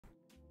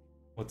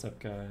What's up,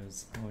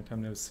 guys? Long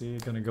time no see.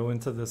 Gonna go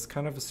into this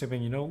kind of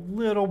assuming you know a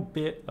little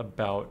bit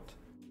about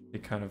the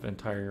kind of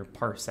entire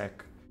Parsec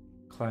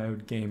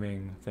cloud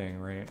gaming thing,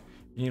 right?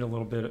 You need a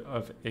little bit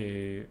of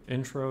a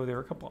intro. There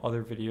are a couple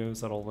other videos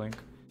that I'll link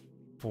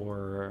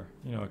for,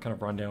 you know, a kind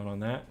of rundown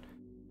on that.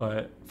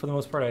 But for the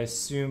most part, I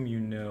assume you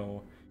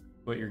know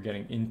what you're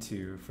getting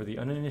into. For the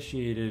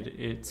uninitiated,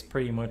 it's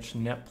pretty much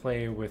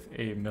Netplay with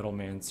a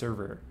middleman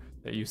server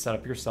that you set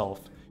up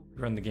yourself,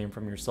 you run the game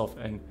from yourself,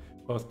 and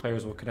both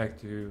players will connect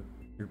to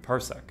your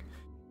Parsec.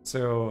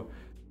 So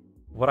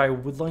what I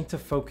would like to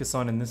focus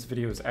on in this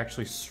video is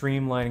actually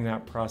streamlining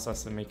that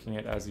process and making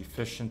it as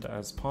efficient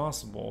as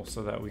possible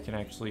so that we can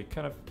actually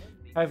kind of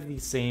have the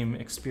same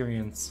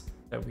experience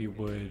that we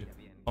would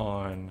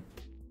on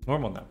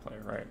normal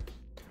Netplay, right?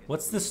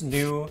 What's this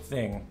new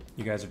thing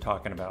you guys are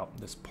talking about?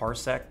 This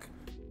Parsec,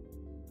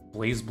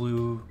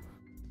 BlazBlue,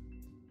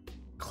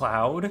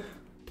 Cloud,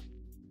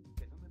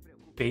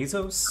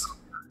 Bezos?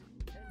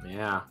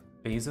 Yeah.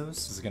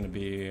 Bezos is going to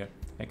be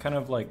a kind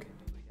of like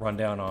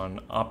rundown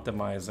on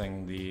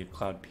optimizing the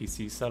cloud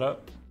PC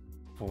setup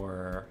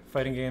for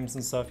fighting games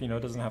and stuff. You know, it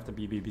doesn't have to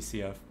be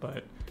BBCF, but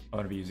I'm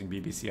going to be using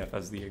BBCF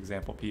as the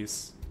example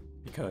piece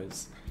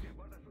because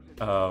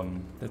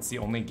that's the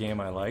only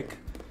game I like.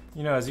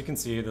 You know, as you can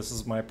see, this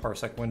is my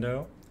Parsec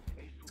window.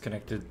 It's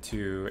connected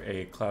to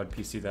a cloud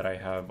PC that I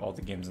have all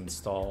the games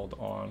installed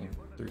on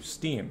through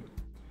Steam.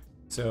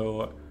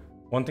 So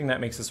one thing that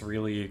makes this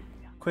really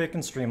quick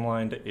and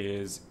streamlined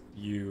is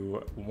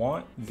you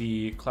want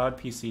the cloud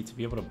PC to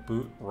be able to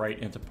boot right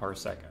into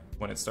Parsec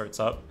when it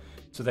starts up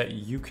so that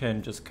you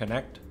can just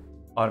connect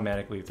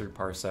automatically through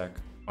Parsec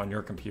on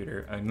your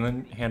computer and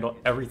then handle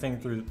everything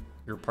through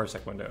your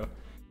Parsec window.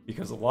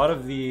 Because a lot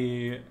of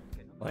the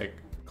like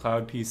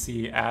cloud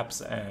PC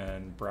apps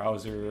and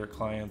browser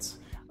clients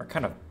are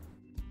kind of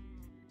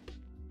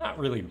not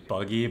really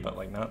buggy, but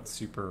like not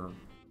super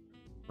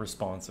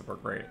responsive or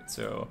great.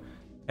 So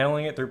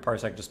handling it through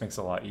Parsec just makes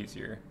it a lot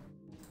easier.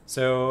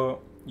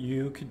 So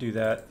you could do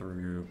that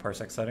through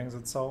Parsec settings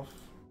itself.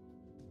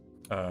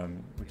 We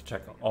can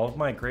check all of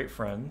my great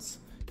friends,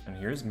 and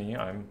here's me.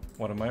 I'm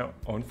one of my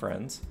own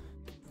friends,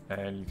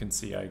 and you can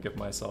see I give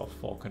myself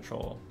full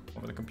control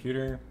over the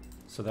computer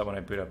so that when I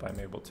boot up, I'm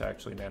able to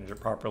actually manage it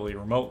properly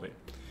remotely.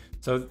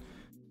 So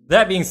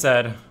that being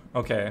said,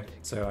 okay,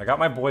 so I got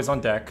my boys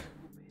on deck.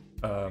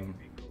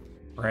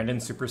 Brandon,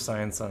 Super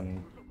Science,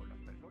 and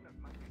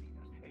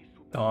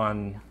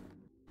Don,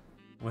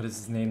 what is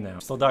his name now?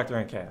 Still Dr.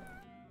 NK.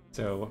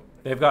 So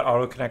they've got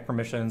auto connect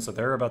permissions, so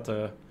they're about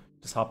to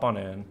just hop on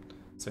in.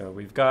 So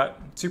we've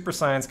got Super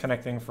Science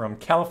connecting from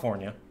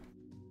California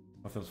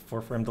with a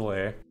 4-frame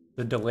delay.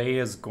 The delay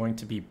is going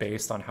to be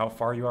based on how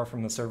far you are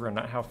from the server and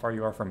not how far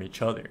you are from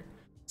each other.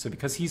 So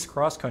because he's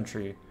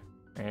cross-country,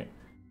 right,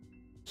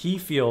 he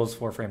feels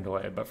 4-frame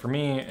delay, but for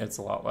me, it's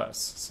a lot less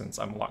since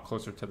I'm a lot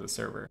closer to the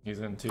server. He's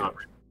in too.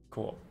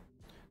 Cool.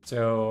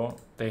 So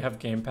they have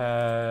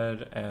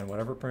gamepad and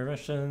whatever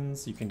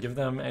permissions. You can give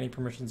them any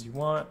permissions you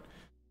want.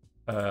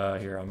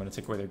 Here, I'm going to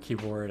take away their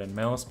keyboard and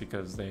mouse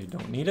because they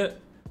don't need it.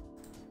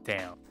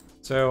 Damn.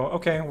 So,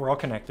 okay, we're all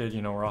connected.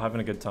 You know, we're all having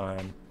a good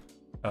time.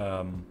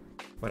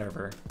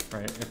 Whatever,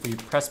 right? If we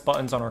press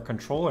buttons on our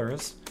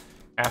controllers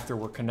after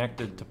we're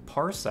connected to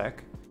Parsec,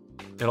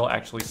 it'll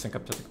actually sync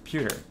up to the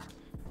computer.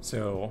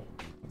 So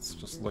let's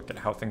just look at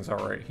how things are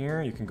right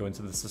here. You can go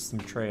into the system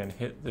tray and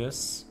hit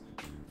this.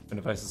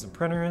 Devices and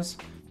printers,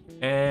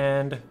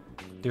 and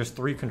there's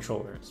 3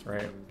 controllers,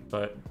 right?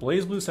 But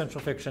BlazBlue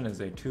Central Fiction is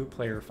a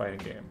 2-player fighting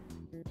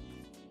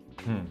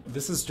game.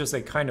 This is just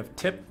a kind of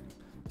tip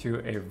to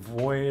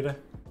avoid,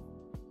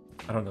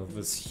 I don't know,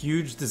 this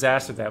huge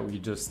disaster that we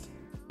just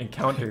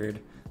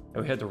encountered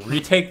that we had to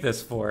retake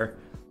this for.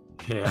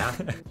 Yeah.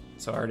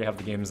 So I already have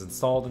the games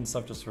installed and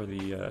stuff just for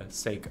the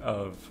sake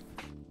of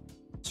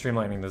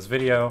streamlining this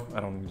video. I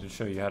don't need to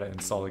show you how to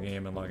install the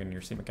game and log into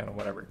your Steam account or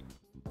whatever.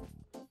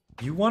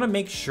 You want to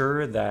make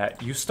sure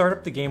that you start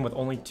up the game with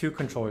only 2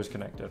 controllers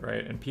connected,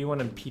 right? And P1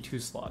 and P2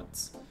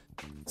 slots.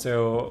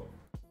 So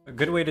a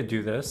good way to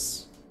do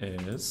this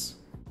is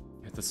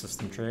hit the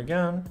system tray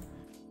again,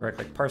 right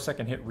click Parsec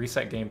and hit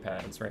reset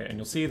gamepads, right? And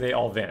you'll see they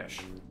all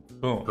vanish.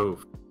 Boom.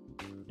 Oof.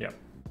 Yep.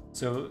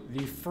 So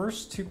the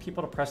first 2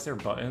 people to press their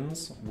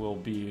buttons will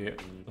be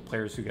the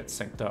players who get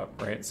synced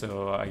up, right?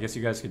 So I guess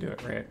you guys could do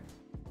it, right?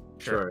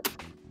 Sure.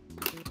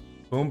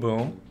 Boom,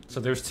 boom.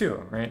 So there's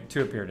 2, right?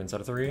 2 appeared instead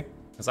of 3.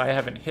 Because I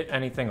haven't hit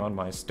anything on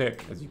my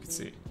stick, as you can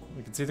see.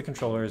 You can see the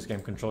controllers,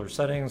 game controller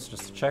settings,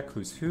 just to check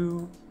who's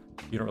who.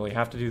 You don't really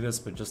have to do this,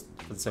 but just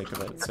for the sake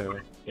of it, so...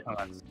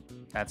 Oh,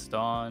 that's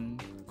done.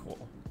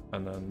 Cool.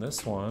 And then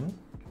this one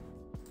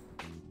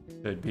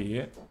should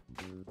be...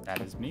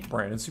 That is me.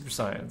 Brandon, Super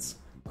Science.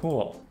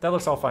 Cool. That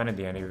looks all fine at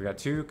the end here. We've got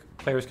 2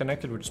 players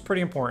connected, which is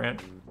pretty important.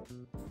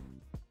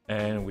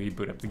 And we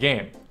boot up the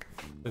game.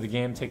 So the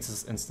game takes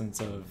this instance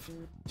of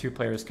 2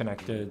 players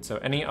connected, so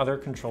any other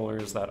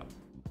controllers that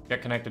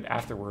get connected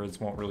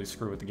afterwards won't really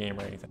screw with the game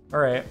or anything. All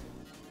right,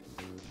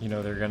 you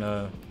know, they're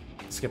gonna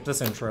skip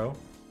this intro,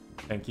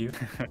 Thank you.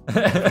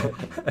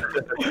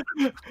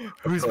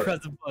 Who's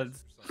pressing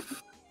buttons?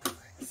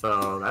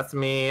 So that's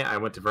me. I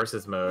went to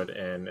versus mode,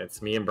 and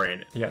it's me and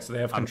Brandon. Yeah, so they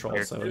have I'm control.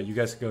 here So too. you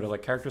guys go to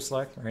like character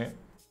select, right?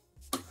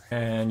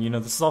 And you know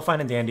this is all fine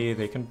and dandy.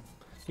 They can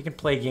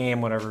play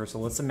game, whatever. So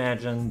let's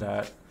imagine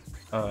that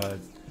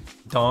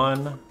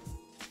Dawn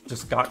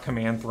just got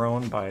command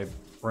thrown by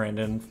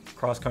Brandon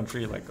cross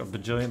country like a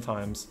bajillion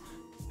times,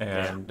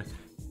 and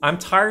I'm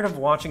tired of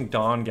watching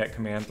Dawn get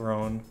command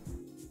thrown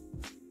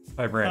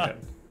by Brandon.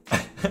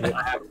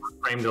 I have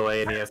frame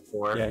delay, and he has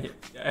 4. Yeah,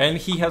 and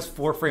he has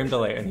 4 frame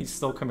delay, and he's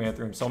still command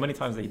through him so many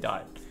times that he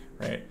died,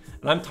 right?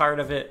 And I'm tired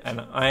of it, and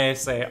I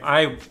say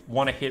I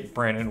want to hit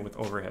Brandon with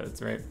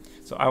overheads, right?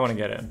 So I want to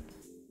get in.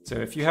 So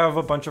if you have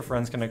a bunch of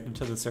friends connected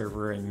to the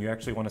server and you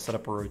actually want to set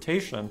up a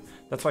rotation,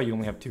 that's why you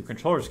only have 2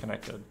 controllers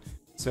connected.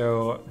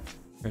 So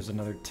here's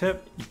another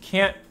tip: you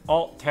can't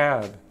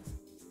Alt-Tab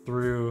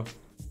through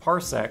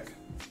Parsec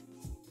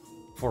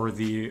for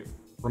the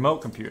remote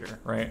computer,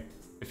 right?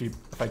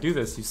 If I do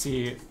this, you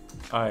see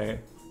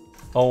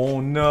oh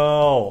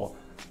no,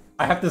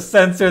 I have to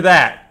censor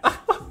that.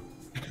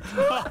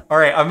 All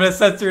right, I'm gonna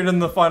censor it in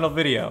the final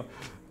video.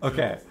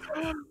 Okay,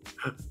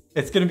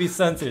 it's gonna be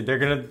censored.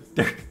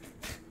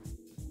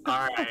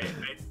 All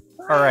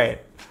right.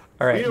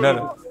 All right.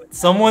 No.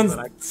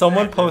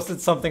 Someone posted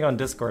something on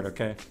Discord.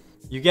 Okay,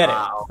 you get it,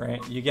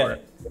 right? You get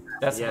it.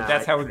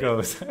 That's how it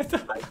goes.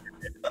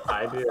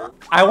 I do.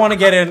 I want to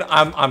get in.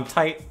 I'm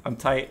tight. I'm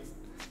tight.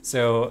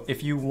 So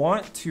if you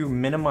want to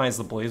minimize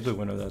the BlazBlue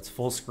window that's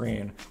full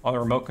screen on the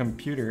remote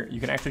computer, you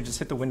can actually just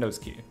hit the Windows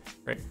key,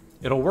 right?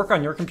 It'll work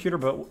on your computer,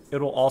 but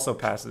it'll also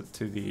pass it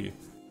to the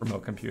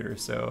remote computer.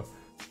 So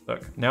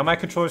look, now my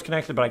controller's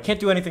connected, but I can't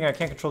do anything. I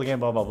can't control the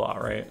game, blah, blah, blah,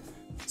 right?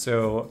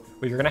 So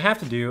what you're gonna have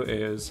to do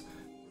is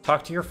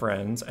talk to your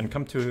friends and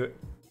come to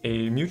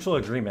a mutual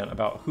agreement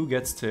about who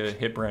gets to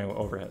hit Brandon with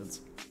overheads,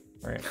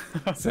 right?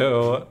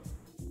 So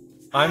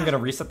I'm gonna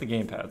reset the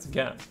gamepads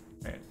again,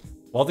 right?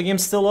 While the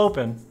game's still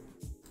open,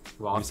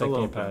 reset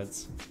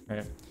gamepads,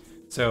 right?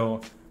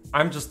 So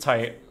I'm just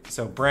tight.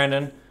 So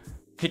Brandon,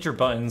 hit your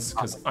buttons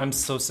because I'm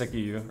so sick of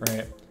you,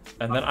 right?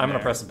 And then I'm gonna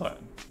press a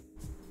button.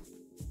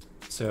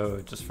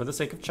 So just for the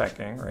sake of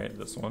checking, right?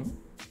 This one,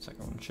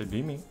 second one should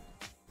be me.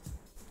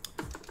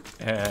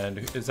 And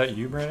is that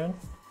you, Brandon?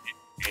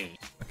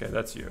 Okay,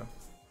 that's you.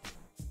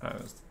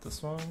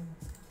 This one?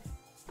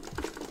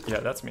 Yeah,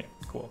 that's me.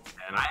 Cool.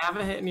 And I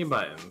haven't hit any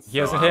buttons. He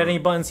hasn't hit any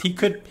buttons. He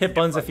could hit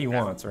buttons if he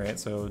wants, right?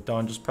 So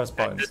Don, just press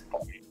buttons.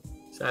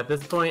 So at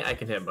this point, I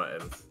can hit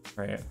buttons.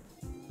 Right.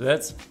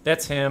 So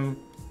that's him.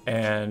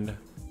 And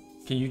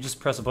can you just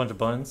press a bunch of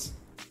buttons?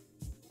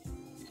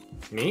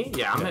 Me?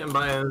 Yeah, I'm hitting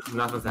buttons.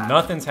 Nothing's happening.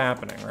 Nothing's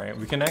happening, right?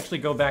 We can actually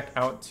go back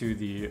out to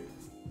the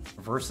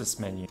versus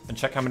menu and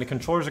check how many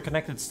controllers are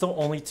connected. Still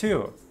only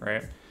 2,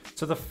 right?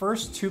 So the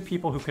first 2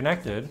 people who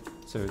connected,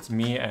 so it's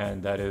me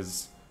and that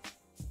is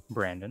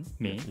Brandon,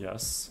 me.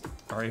 Yes,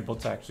 are able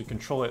to actually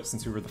control it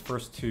since we were the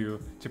first 2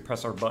 to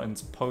press our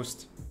buttons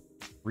post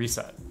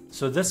reset.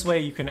 So this way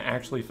you can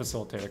actually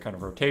facilitate a kind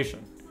of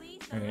rotation,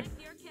 right?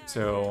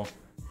 So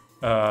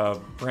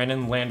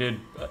Brandon landed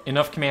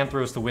enough command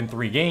throws to win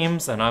 3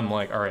 games, and I'm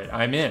like, all right,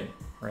 I'm in,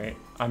 right?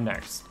 I'm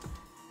next.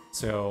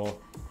 So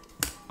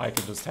I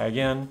could just tag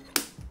in,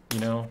 you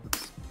know,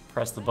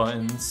 press the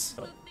buttons.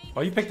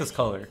 Oh, you picked this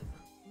color.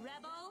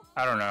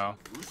 I don't know.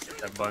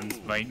 The buttons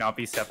might not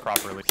be set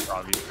properly for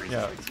obvious reasons.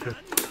 Yeah,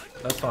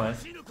 that's fine.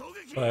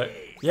 But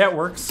yeah, it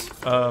works.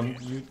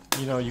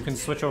 You know, you can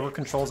switch over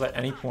controls at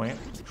any point,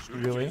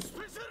 really.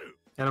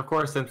 And of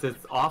course, since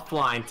it's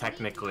offline,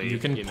 technically, You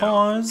can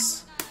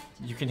pause.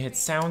 You can hit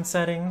sound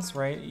settings,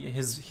 right?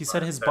 He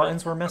said his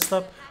buttons were messed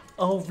up.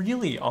 Oh,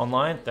 really?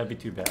 Online? That'd be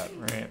too bad,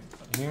 right?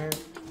 But here,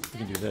 you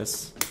can do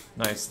this.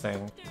 Nice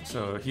thing.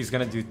 So he's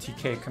gonna do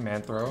TK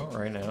command throw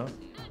right now.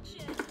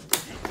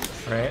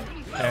 Right?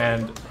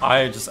 And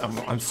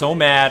I'm so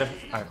mad.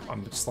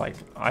 I'm just like,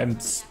 I'm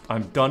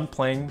done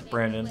playing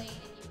Brandon.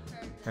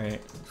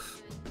 Right?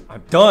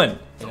 I'm done.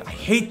 I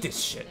hate this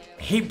shit.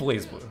 I hate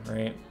BlazBlue,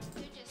 right?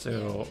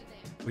 So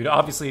we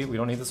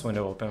don't need this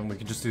window open. We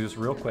could just do this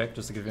real quick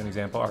just to give you an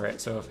example. All right,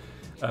 so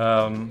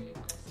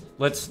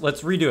let's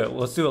redo it.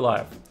 Let's do it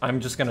live.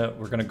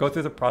 We're gonna go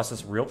through the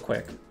process real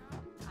quick.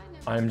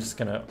 I'm just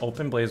gonna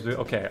open BlazBlue.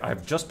 Okay,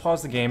 I've just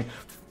paused the game.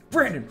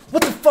 Brandon,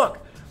 what the fuck?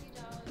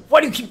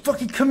 Why do you keep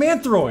fucking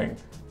command throwing?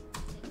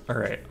 All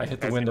right, I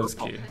hit the Windows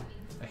key.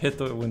 I hit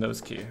the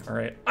Windows key. All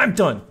right, I'm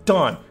done.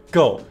 Dawn,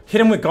 go.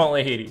 Hit him with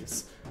Gauntlet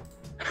Hades.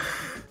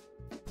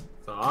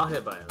 So I'll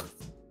hit buttons.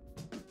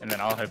 And then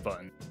I'll hit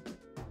button.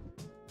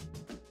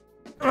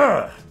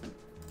 Ugh.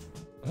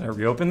 I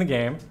reopen the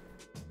game.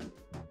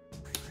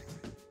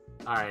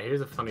 Alright,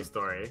 here's a funny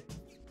story.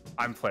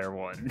 I'm player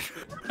 1.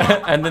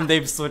 And then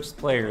they've switched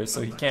players,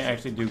 so he can't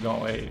actually do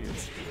Gauntlet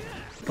Hades.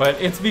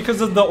 But it's because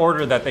of the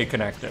order that they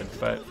connected.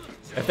 But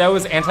if that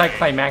was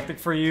anticlimactic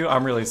for you,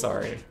 I'm really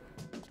sorry.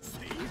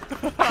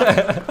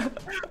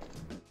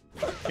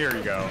 Here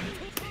we go.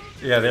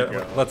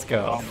 Yeah, let's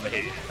go.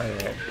 Alright.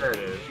 Alright. There it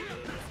is.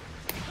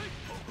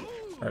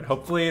 Alright,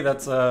 hopefully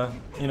that's,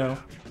 you know,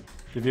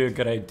 give you a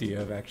good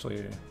idea of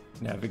actually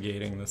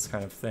navigating this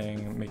kind of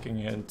thing, making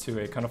it into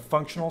a kind of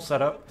functional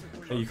setup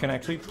that you can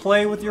actually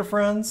play with your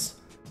friends.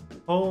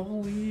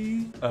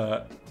 Holy...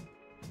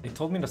 they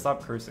told me to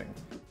stop cursing.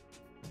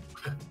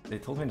 They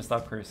told me to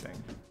stop cursing.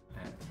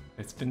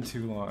 It's been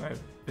too long.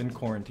 I've been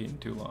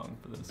quarantined too long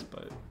for this,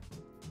 but...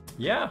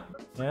 Yeah,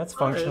 it's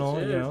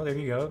functional, you know, there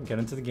you go. Get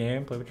into the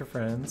game, play with your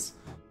friends.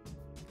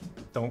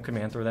 Don't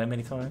command throw that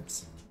many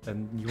times,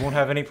 and you won't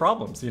have any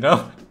problems, you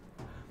know?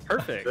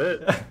 Perfect.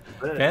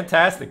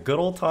 Fantastic, good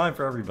old time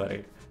for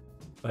everybody.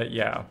 But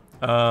yeah,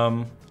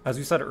 as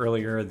we said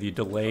earlier, the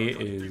delay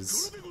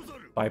is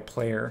by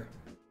player.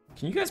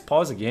 Can you guys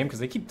pause the game, because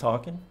they keep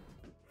talking?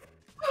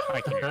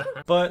 I can.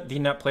 But the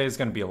Netplay is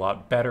going to be a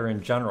lot better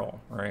in general,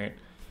 right?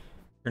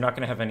 You're not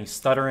going to have any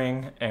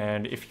stuttering,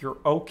 and if you're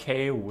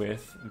okay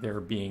with there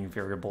being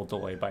variable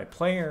delay by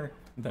player,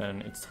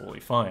 then it's totally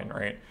fine,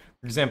 right?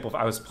 For example, if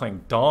I was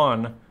playing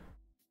Dawn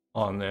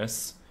on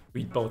this,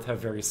 we'd both have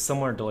very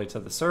similar delay to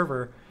the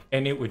server,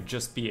 and it would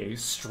just be a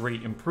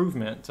straight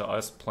improvement to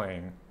us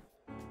playing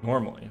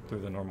normally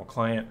through the normal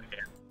client.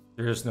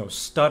 There's no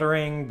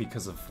stuttering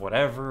because of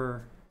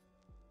whatever.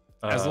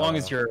 As long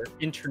as your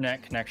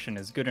internet connection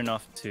is good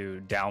enough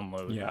to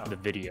download Yeah. the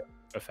video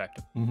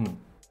effectively. Mm-hmm.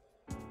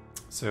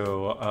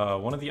 So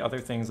one of the other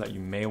things that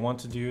you may want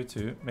to do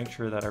to make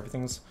sure that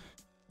everything's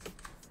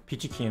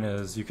peachy keen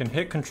is you can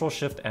hit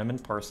Control-Shift-M in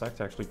Parsec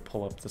to actually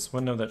pull up this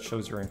window that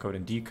shows your encode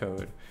and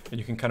decode, and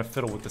you can kind of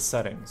fiddle with the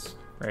settings,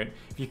 right?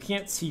 If you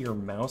can't see your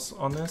mouse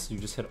on this, you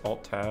just hit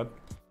Alt-Tab.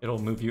 It'll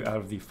move you out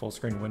of the full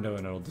screen window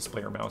and it'll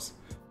display your mouse.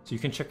 So you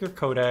can check your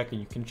codec and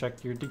you can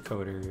check your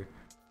decoder,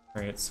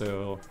 right?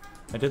 So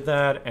I did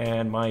that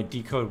and my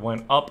decode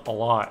went up a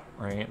lot,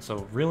 right?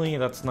 So really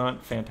that's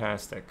not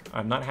fantastic.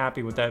 I'm not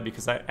happy with that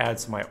because that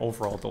adds to my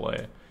overall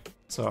delay.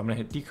 So I'm gonna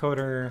hit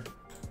decoder,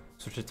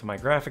 switch it to my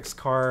graphics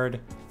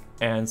card,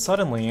 and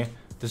suddenly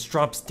this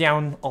drops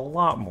down a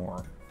lot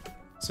more.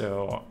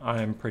 So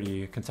I'm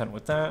pretty content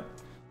with that.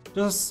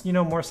 Just, you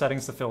know, more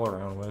settings to fill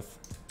around with.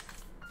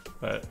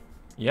 But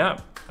yeah,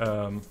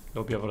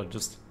 you'll be able to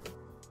just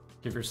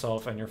give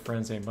yourself and your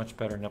friends a much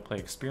better Netplay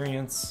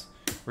experience,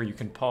 where you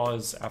can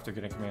pause after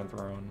getting command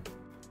thrown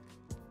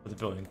for the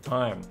billionth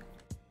time.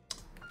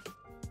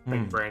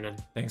 Thanks, Brandon.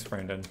 Thanks,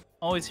 Brandon.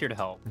 Always here to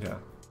help. Yeah.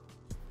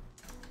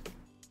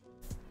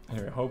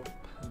 Anyway, I hope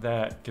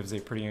that gives a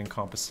pretty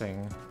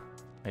encompassing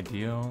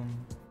idea on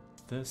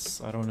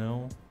this. I don't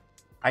know.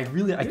 I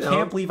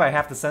can't believe I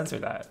have to censor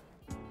that.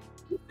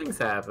 Things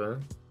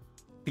happen.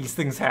 These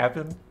things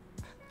happen?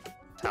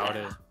 That's how it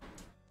is.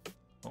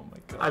 Oh my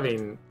god. I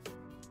mean,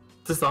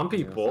 to some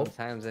people.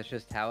 Sometimes that's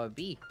just how it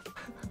be.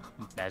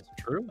 That's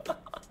true.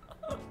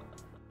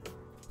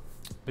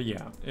 But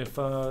yeah, if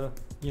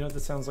you know,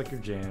 this sounds like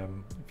your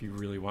jam, if you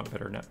really want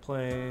better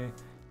Netplay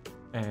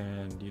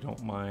and you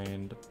don't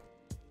mind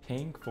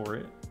paying for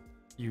it,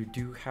 you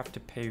do have to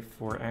pay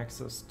for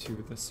access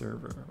to the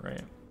server,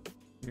 right?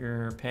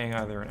 You're paying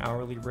either an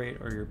hourly rate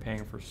or you're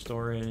paying for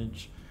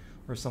storage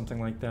or something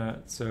like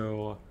that.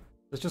 So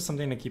that's just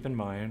something to keep in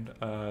mind.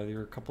 There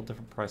are a couple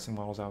different pricing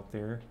models out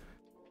there.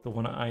 The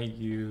one I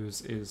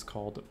use is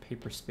called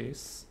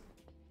Paperspace.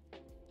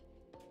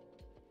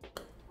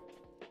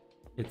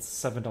 It's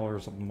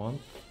 $7 a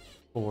month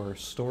for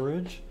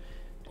storage,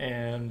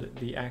 and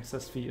the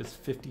access fee is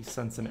 50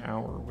 cents an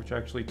hour, which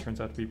actually turns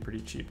out to be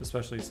pretty cheap,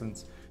 especially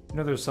since, you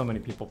know, there's so many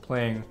people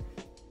playing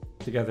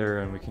together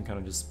and we can kind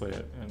of just split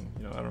it. And,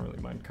 you know, I don't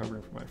really mind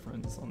covering for my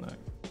friends on that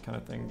kind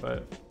of thing,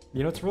 but,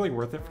 you know, it's really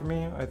worth it for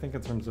me, I think,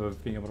 in terms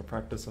of being able to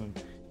practice and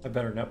have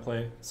better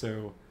Netplay.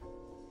 So,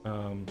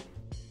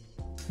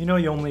 you know,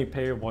 you only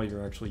pay while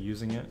you're actually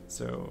using it,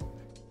 so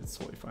it's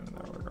totally fine in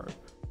that regard.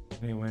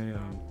 Anyway,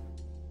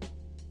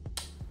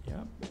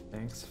 yeah,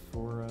 thanks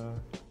for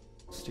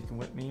sticking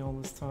with me all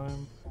this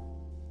time.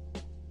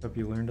 Hope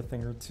you learned a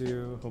thing or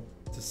two.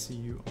 Hope to see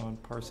you on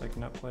Parsec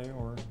Netplay,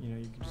 or, you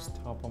know, you can just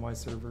hop on my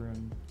server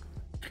and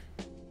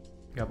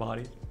got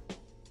bodied.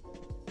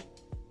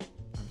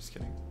 I'm just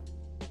kidding.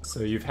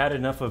 So you've had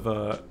enough of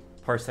a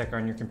Parsec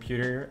on your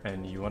computer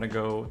and you want to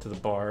go to the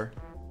bar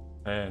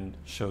and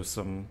show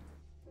some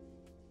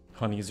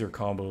honeys or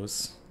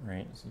combos,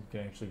 right? So you can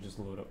actually just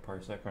load up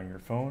Parsec on your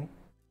phone.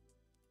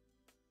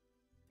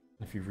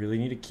 If you really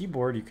need a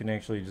keyboard, you can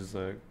actually just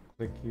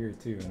click here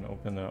too and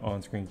open the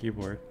on-screen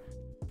keyboard.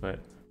 But,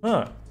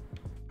 how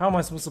am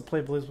I supposed to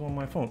play BlazBlue on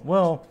my phone?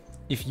 Well,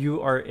 if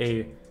you are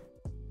a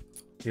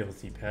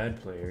filthy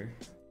pad player,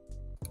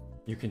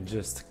 you can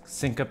just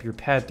sync up your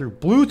pad through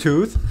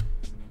Bluetooth.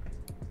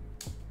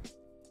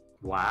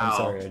 Wow. I'm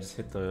sorry, I just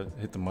hit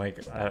the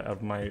mic out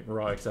of my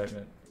raw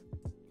excitement.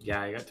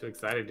 Yeah, I got too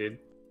excited, dude.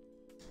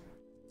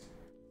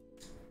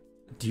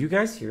 Do you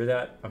guys hear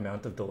that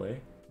amount of delay?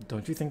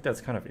 Don't you think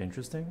that's kind of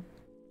interesting?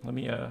 Let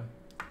me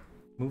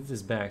move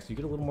this back so you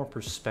get a little more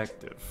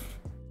perspective,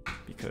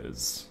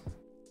 because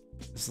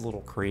this is a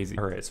little crazy.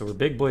 All right, so we're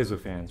big BlazBlue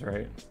fans,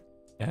 right?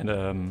 And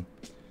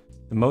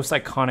the most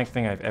iconic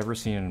thing I've ever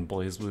seen in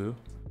BlazBlue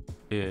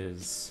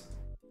is,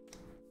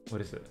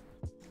 what is it?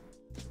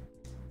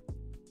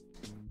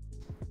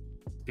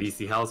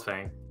 BC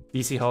Hellsfang.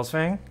 BC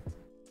Hellsfang?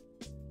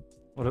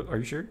 What are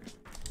you sure?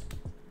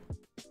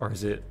 Or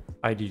is it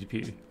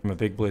IDDP? I'm a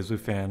big BlazBlue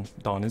fan.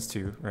 Dawn is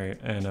too, right?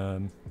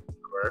 And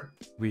Sure.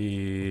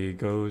 we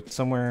go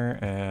somewhere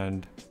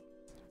and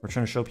we're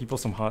trying to show people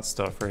some hot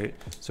stuff, right?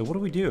 So what do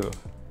we do?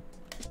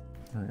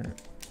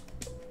 Alright.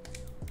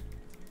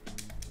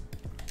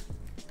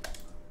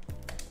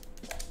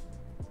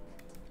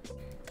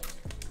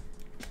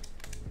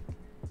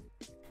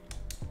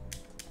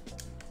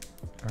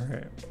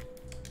 Alright.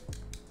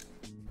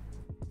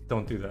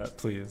 Don't do that,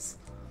 please.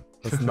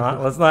 Let's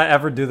not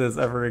ever do this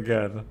ever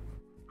again.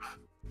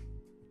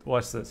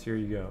 Watch this, here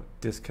you go.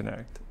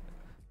 Disconnect.